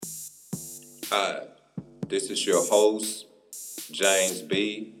Hi, this is your host, James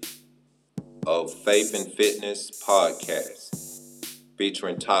B. of Faith and Fitness Podcast,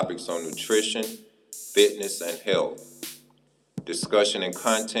 featuring topics on nutrition, fitness, and health. Discussion and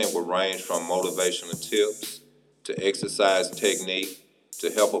content will range from motivational tips to exercise technique to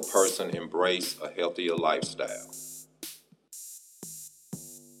help a person embrace a healthier lifestyle.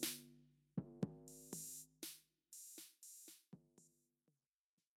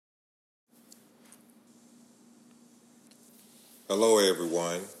 Hello,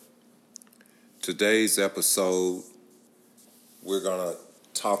 everyone. Today's episode, we're going to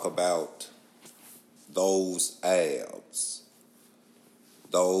talk about those abs.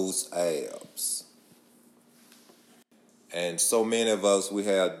 Those abs. And so many of us, we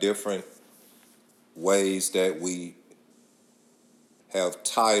have different ways that we have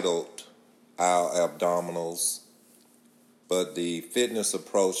titled our abdominals, but the fitness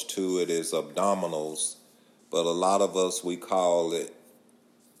approach to it is abdominals. But a lot of us, we call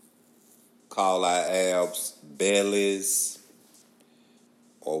our abs bellies,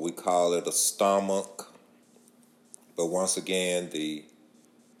 or we call it a stomach. But once again, the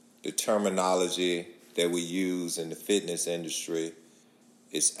terminology that we use in the fitness industry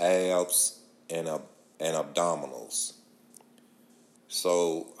is abs and abdominals.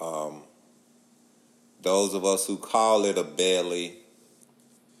 So those of us who call it a belly,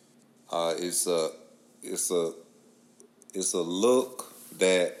 it's a look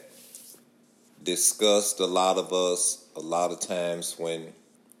that disgusts a lot of us. A lot of times when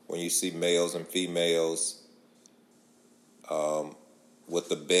you see males and females with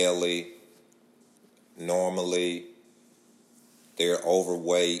the belly, normally they're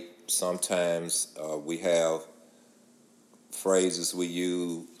overweight. Sometimes we have phrases we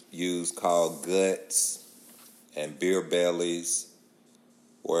use called guts and beer bellies,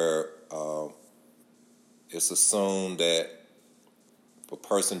 where it's assumed that if a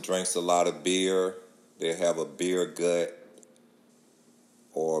person drinks a lot of beer, they have a beer gut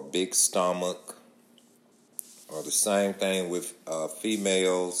or a big stomach. Or the same thing with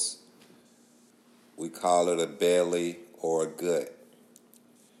females, we call it a belly or a gut.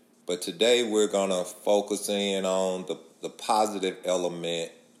 But today we're going to focus in on the positive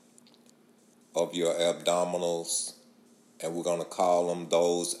element of your abdominals, and we're going to call them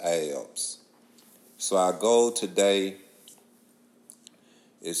those abs. So our goal today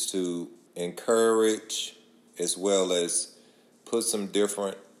is to encourage as well as put some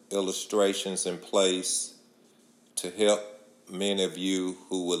different illustrations in place to help many of you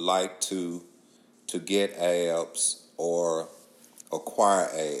who would like to get abs or acquire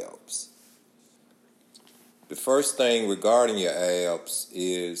abs. The first thing regarding your abs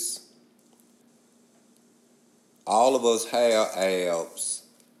is all of us have abs,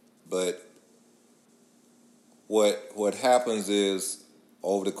 but what happens is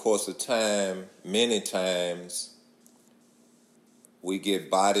over the course of time, many times we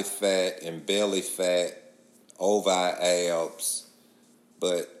get body fat and belly fat over our abs,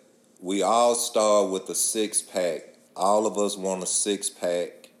 but we all start with a six-pack. All of us want a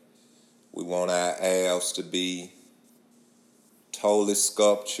six-pack. We want our abs to be totally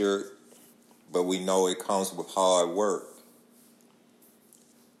sculptured, but we know it comes with hard work.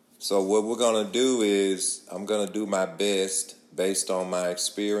 So what we're going to do is I'm going to do my best based on my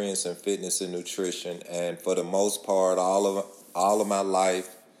experience in fitness and nutrition, and for the most part, all of my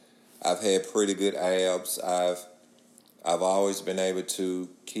life, I've had pretty good abs. I've always been able to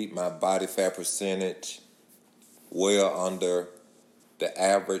keep my body fat percentage well under the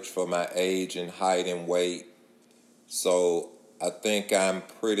average for my age and height and weight. So I think I'm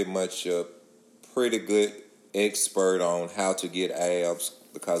pretty much a pretty good expert on how to get abs,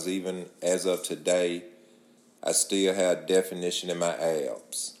 because even as of today, I still have definition in my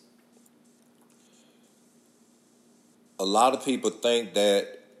abs. A lot of people think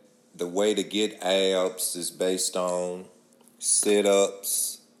that the way to get abs is based on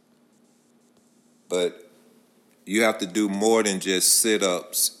sit-ups, but you have to do more than just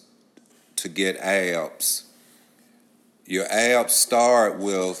sit-ups to get abs. Your abs start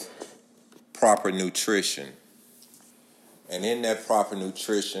with proper nutrition. And in that proper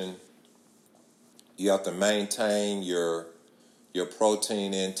nutrition, you have to maintain your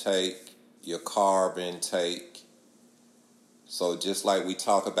protein intake, your carb intake. So just like we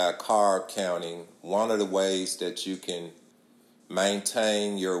talk about carb counting, one of the ways that you can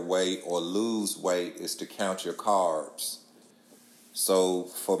maintain your weight or lose weight is to count your carbs. So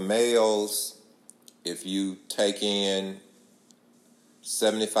for males, if you take in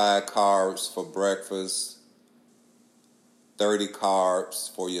 75 carbs for breakfast, 30 carbs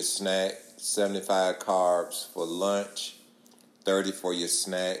for your snack, 75 carbs for lunch, 30 for your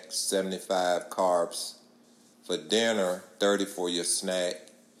snack, 75 carbs for dinner, 30 for your snack,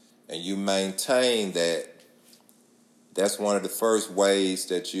 and you maintain that. That's one of the first ways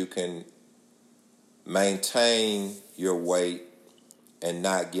that you can maintain your weight and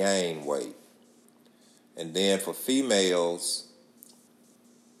not gain weight. And then for females,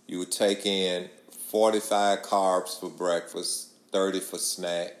 you would take in 45 carbs for breakfast, 30 for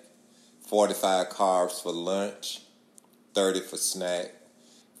snack, 45 carbs for lunch, 30 for snack,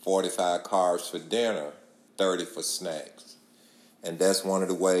 45 carbs for dinner, 30 for snacks. And that's one of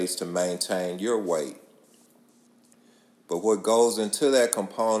the ways to maintain your weight. But what goes into that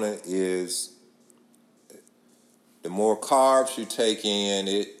component is the more carbs you take in,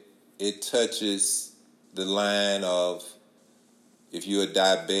 it touches the line of if you're a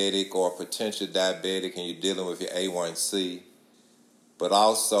diabetic or a potential diabetic and you're dealing with your A1C. But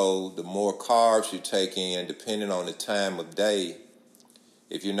also, the more carbs you take in, depending on the time of day,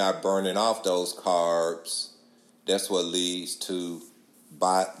 if you're not burning off those carbs, that's what leads to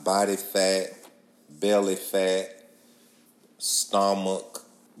body fat, belly fat, stomach,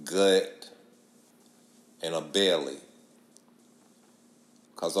 gut, and a belly.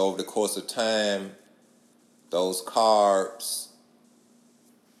 Because over the course of time, those carbs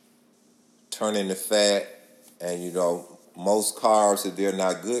turn into fat, and most carbs, if they're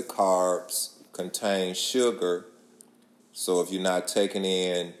not good carbs, contain sugar. So if you're not taking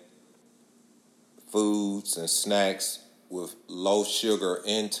in foods and snacks with low sugar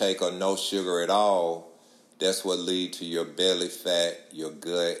intake or no sugar at all, that's what leads to your belly fat, your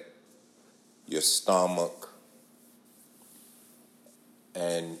gut, your stomach,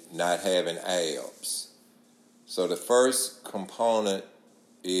 and not having abs. So the first component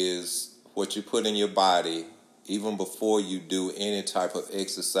is what you put in your body even before you do any type of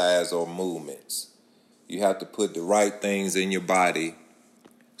exercise or movements. You have to put the right things in your body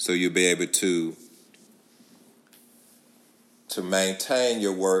so you'll be able to maintain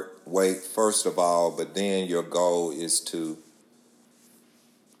your weight first of all, but then your goal is to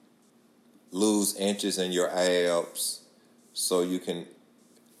lose inches in your abs so your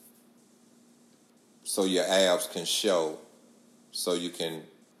abs can show, so you can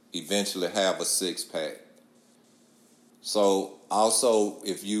eventually have a six-pack. So also,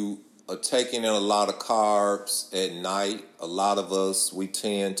 if you are taking in a lot of carbs at night, a lot of us, we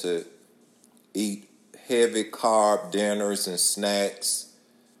tend to eat heavy carb dinners and snacks.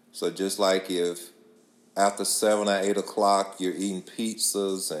 So just like if after 7 or 8 o'clock you're eating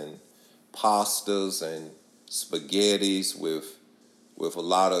pizzas and pastas and spaghettis with a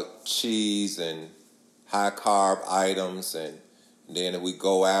lot of cheese and high carb items, and then if we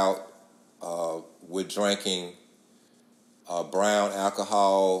go out, we're drinking brown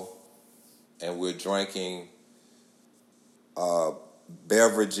alcohol, and we're drinking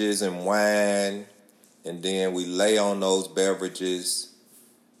beverages and wine, and then we lay on those beverages,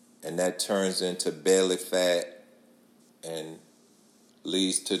 and that turns into belly fat and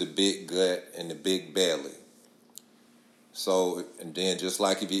leads to the big gut and the big belly. So, and then just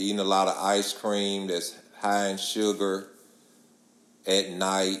like if you're eating a lot of ice cream that's high in sugar at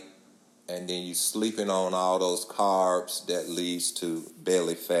night, and then you're sleeping on all those carbs, that leads to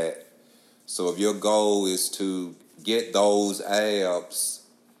belly fat. So if your goal is to get those abs,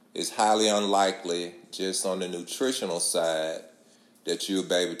 it's highly unlikely, just on the nutritional side, that you'll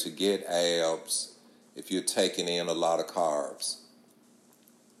be able to get abs if you're taking in a lot of carbs,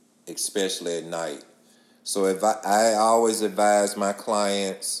 especially at night. So if I always advise my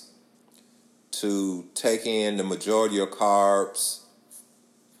clients to take in the majority of carbs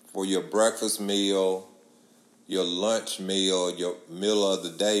for your breakfast meal, your lunch meal, your middle of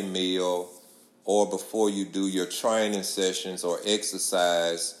the day meal, or before you do your training sessions or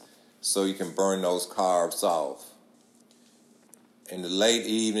exercise, so you can burn those carbs off. In the late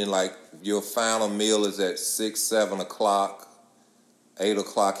evening, like your final meal is at 6, 7 o'clock, 8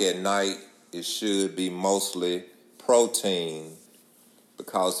 o'clock at night, it should be mostly protein,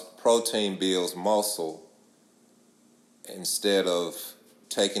 because protein builds muscle instead of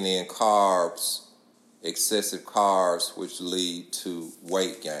taking in carbs, excessive carbs, which lead to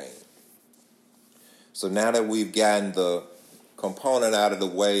weight gain. So now that we've gotten the component out of the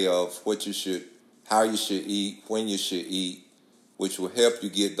way of how you should eat, when you should eat, which will help you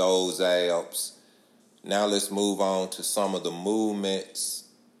get those abs, now let's move on to some of the movements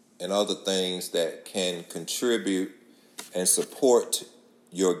and other things that can contribute and support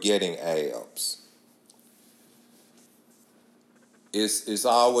your getting abs. It's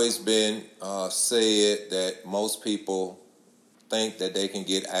always been said that most people think that they can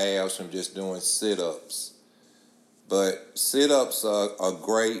get abs from just doing sit-ups. But sit-ups are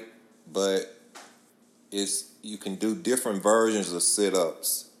great, but you can do different versions of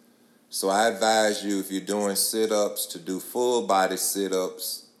sit-ups. So I advise you, if you're doing sit-ups, to do full body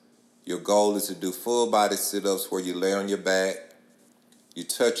sit-ups. Your goal is to do full body sit-ups where you lay on your back, you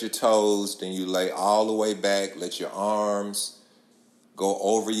touch your toes, then you lay all the way back, let your arms go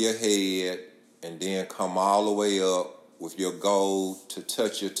over your head, and then come all the way up with your goal to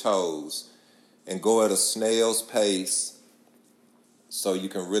touch your toes. And go at a snail's pace so you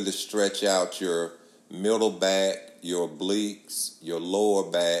can really stretch out your middle back, your obliques, your lower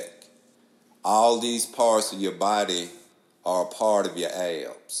back. All these parts of your body are a part of your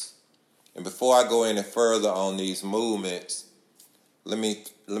abs. And before I go any further on these movements, let me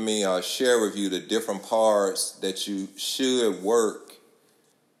share with you the different parts that you should work,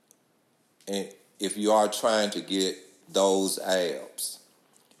 and if you are trying to get those abs.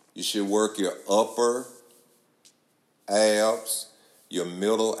 You should work your upper abs, your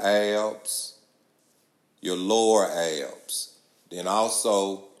middle abs, your lower abs. Then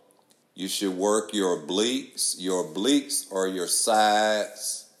also, you should work your obliques. Your obliques are your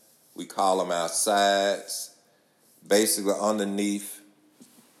sides. We call them our sides. Basically underneath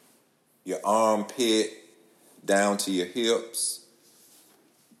your armpit down to your hips.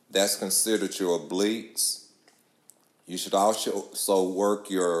 That's considered your obliques. You should also work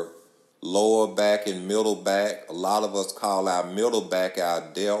your lower back and middle back. A lot of us call our middle back our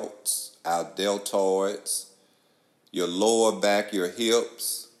delts, our deltoids. Your lower back, your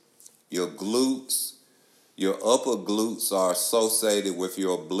hips, your glutes. Your upper glutes are associated with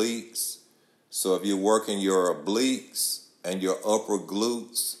your obliques. So if you're working your obliques and your upper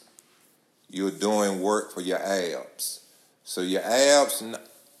glutes, you're doing work for your abs. So your abs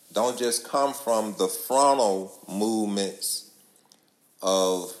don't just come from the frontal movements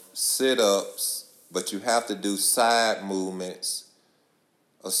of sit-ups, but you have to do side movements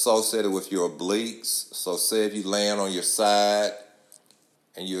associated with your obliques. So say if you land on your side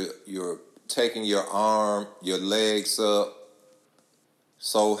and you're taking your legs up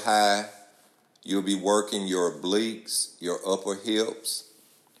so high, you'll be working your obliques, your upper hips.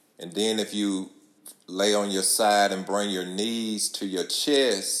 And then if you lay on your side and bring your knees to your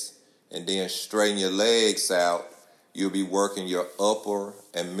chest and then straighten your legs out, you'll be working your upper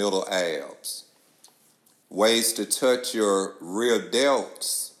and middle abs. Ways to touch your rear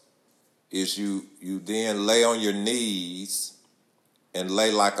delts is you then lay on your knees and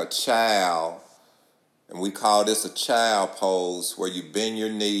lay like a child. And we call this a child pose, where you bend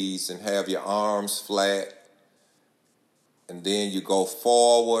your knees and have your arms flat. And then you go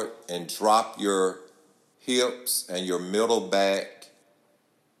forward and drop your hips and your middle back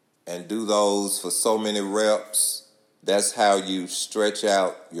and do those for so many reps. That's how you stretch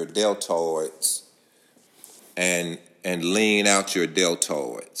out your deltoids and lean out your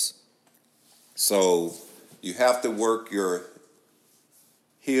deltoids. So you have to work your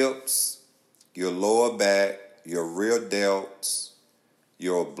hips, your lower back, your rear delts,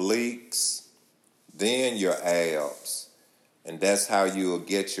 your obliques, then your abs. And that's how you'll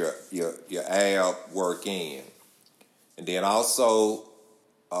get your ab work in. And then also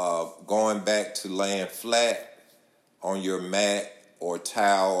going back to laying flat on your mat or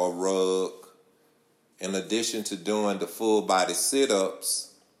towel or rug. In addition to doing the full body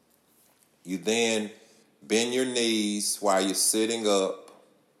sit-ups, you then bend your knees while you're sitting up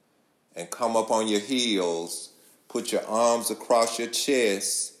and come up on your heels. Put your arms across your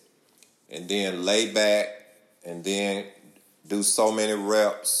chest and then lay back and then do so many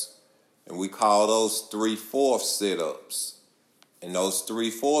reps. And we call those 3/4 sit-ups. And those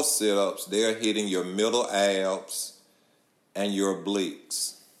 3/4 sit-ups, they're hitting your middle abs and your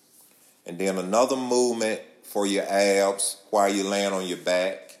obliques. And then another movement for your abs while you're laying on your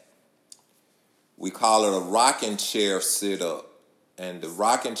back, we call it a rocking chair sit-up. And the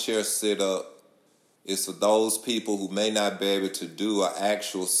rocking chair sit-up is for those people who may not be able to do an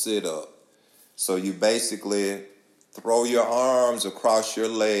actual sit-up. So you basically throw your arms across your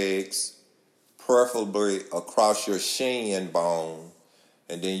legs, preferably across your shin bone,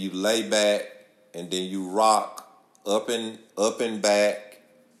 and then you lay back and then you rock up and back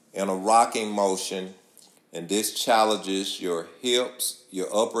in a rocking motion. And this challenges your hips,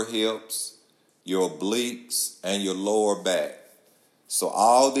 your upper hips, your obliques, and your lower back. So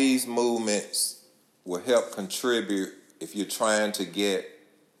all these movements will help contribute if you're trying to get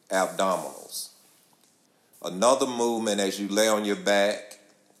abdominals. Another movement, as you lay on your back,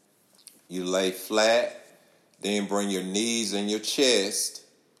 you lay flat, then bring your knees in your chest,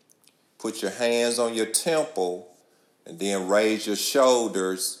 put your hands on your temple, and then raise your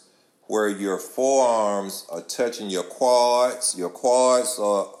shoulders where your forearms are touching your quads. Your quads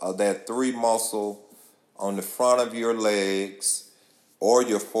are that three muscle on the front of your legs, or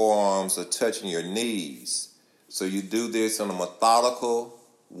your forearms are touching your knees. So you do this in a methodical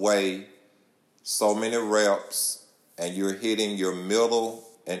way, so many reps, and you're hitting your middle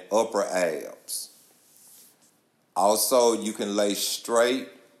and upper abs. Also, you can lay straight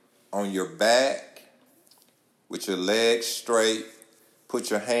on your back with your legs straight. Put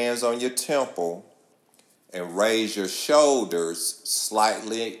your hands on your temple and raise your shoulders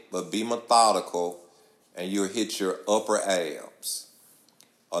slightly, but be methodical, and you'll hit your upper abs.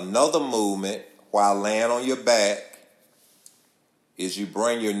 Another movement while laying on your back is you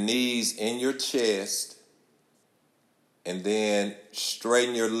bring your knees in your chest and then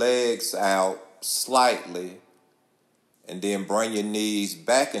straighten your legs out slightly, and then bring your knees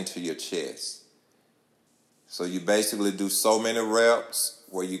back into your chest. So you basically do so many reps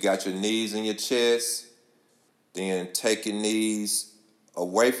where you got your knees in your chest, then take your knees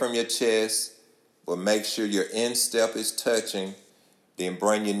away from your chest, but make sure your instep is touching, then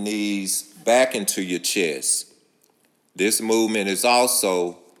bring your knees back into your chest. This movement is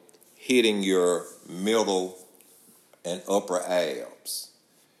also hitting your middle and upper abs.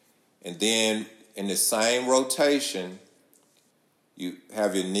 And then in the same rotation, you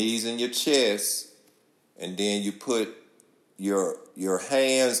have your knees in your chest, and then you put your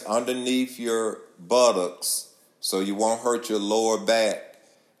hands underneath your buttocks so you won't hurt your lower back.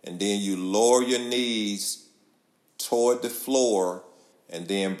 And then you lower your knees toward the floor and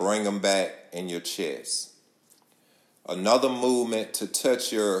then bring them back in your chest. Another movement to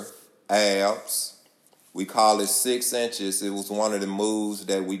touch your abs, we call it 6 inches. It was one of the moves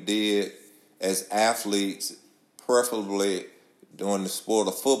that we did as athletes, preferably during the sport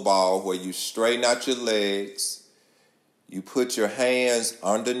of football, where you straighten out your legs, you put your hands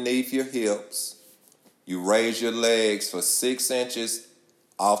underneath your hips, you raise your legs for 6 inches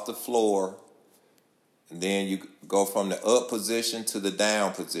off the floor, and then you go from the up position to the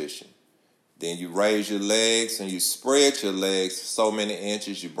down position. Then you raise your legs and you spread your legs so many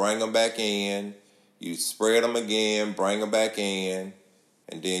inches, you bring them back in, you spread them again, bring them back in,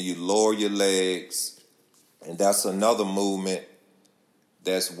 and then you lower your legs. And that's another movement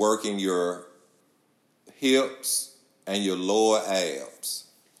that's working your hips and your lower abs.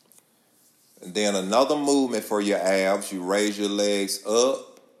 And then another movement for your abs, you raise your legs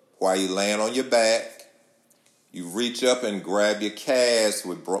up while you're laying on your back. You reach up and grab your calves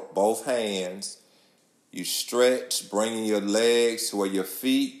with both hands. You stretch, bringing your legs to where your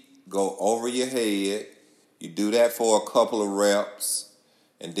feet go over your head. You do that for a couple of reps.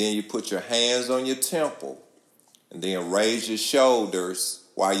 And then you put your hands on your temple. And then raise your shoulders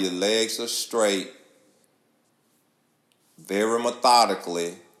while your legs are straight, very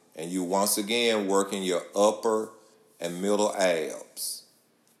methodically, and you once again working your upper and middle abs.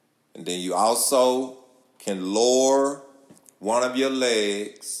 And then you also can lower one of your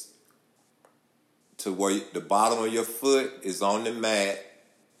legs to where the bottom of your foot is on the mat,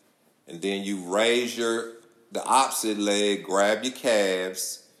 and then you raise the opposite leg, grab your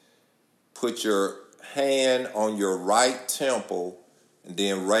calves, put your hand on your right temple, and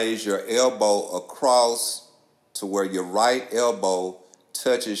then raise your elbow across to where your right elbow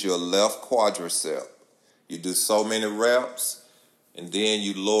touches your left quadricep. You do so many reps, and then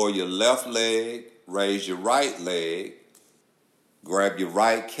you lower your left leg, raise your right leg, grab your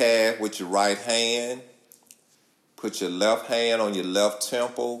right calf with your right hand, put your left hand on your left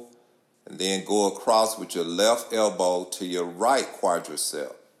temple, and then go across with your left elbow to your right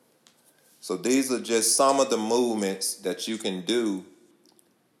quadricep. So these are just some of the movements that you can do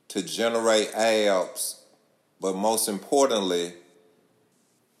to generate abs, but most importantly,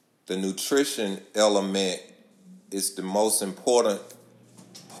 the nutrition element is the most important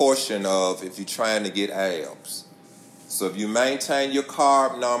portion of if you're trying to get abs. So if you maintain your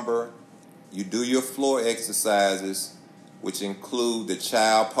carb number, you do your floor exercises, which include the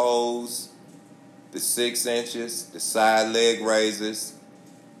child pose, the 6 inches, the side leg raises,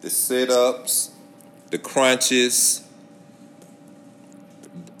 the sit-ups, the crunches.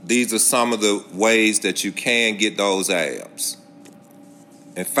 These are some of the ways that you can get those abs.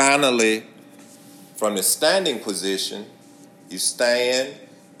 And finally, from the standing position, you stand,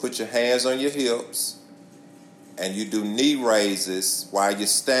 put your hands on your hips, and you do knee raises while you're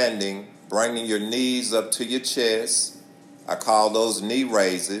standing, bringing your knees up to your chest. I call those knee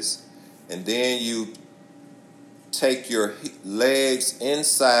raises. And then you take your legs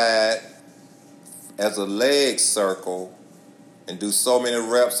inside as a leg circle and do so many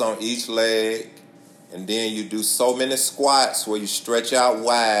reps on each leg. And then you do so many squats where you stretch out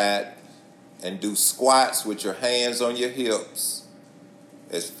wide and do squats with your hands on your hips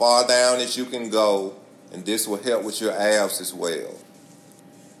as far down as you can go. And this will help with your abs as well.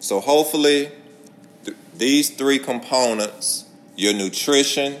 So hopefully these three components, your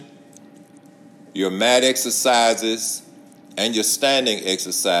nutrition, your mat exercises, and your standing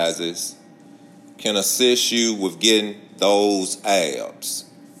exercises, can assist you with getting those abs.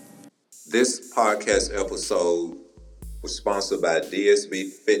 This podcast episode was sponsored by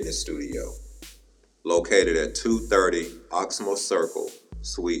DSB Fitness Studio, located at 230 Oxmoor Circle,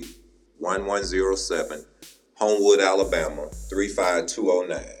 Suite 1107, Homewood, Alabama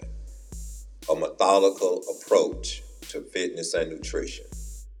 35209. A methodical approach to fitness and nutrition.